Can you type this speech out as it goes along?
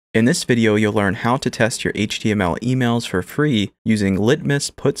In this video, you'll learn how to test your HTML emails for free using Litmus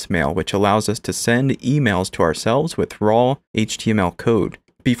Putsmail, which allows us to send emails to ourselves with raw HTML code.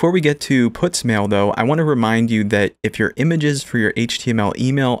 Before we get to Putsmail though, I want to remind you that if your images for your HTML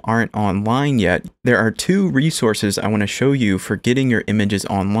email aren't online yet, there are two resources I want to show you for getting your images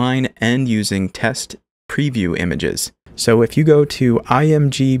online and using test preview images. So if you go to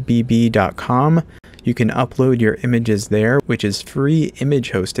imgbb.com, you can upload your images there, which is free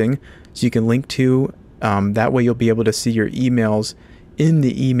image hosting. So you can link to, that way you'll be able to see your emails in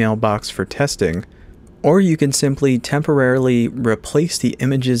the email box for testing. Or you can simply temporarily replace the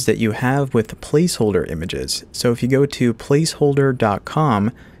images that you have with placeholder images. So if you go to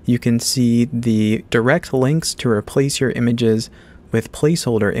placeholder.com, you can see the direct links to replace your images with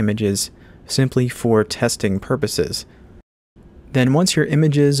placeholder images simply for testing purposes. Then once your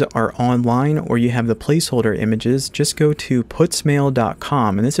images are online or you have the placeholder images, just go to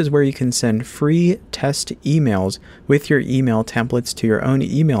putsmail.com, and this is where you can send free test emails with your email templates to your own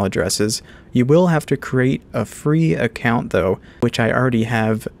email addresses. You will have to create a free account though, which I already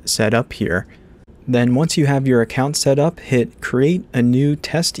have set up here. Then once you have your account set up, hit create a new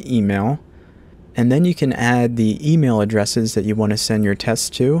test email, and then you can add the email addresses that you want to send your tests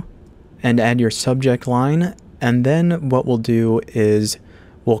to and add your subject line. And then what we'll do is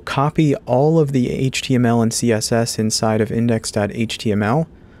we'll copy all of the HTML and CSS inside of index.html.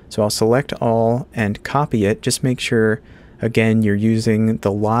 So I'll select all and copy it. Just make sure, again, you're using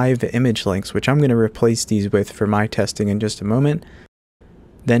the live image links, which I'm going to replace these with for my testing in just a moment.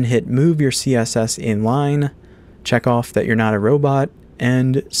 Then hit move your CSS in line, check off that you're not a robot,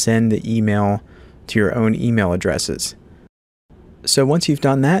 and send the email to your own email addresses. So once you've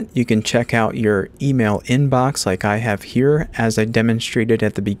done that, you can check out your email inbox like I have here, as I demonstrated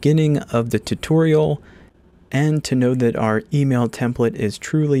at the beginning of the tutorial. And to know that our email template is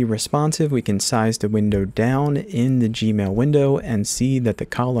truly responsive, we can size the window down in the Gmail window and see that the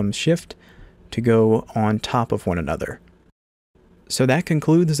columns shift to go on top of one another. So that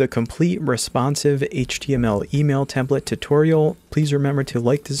concludes the complete responsive HTML email template tutorial. Please remember to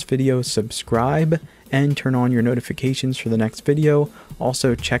like this video, subscribe, and turn on your notifications for the next video.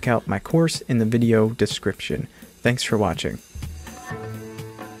 Also, check out my course in the video description. Thanks for watching.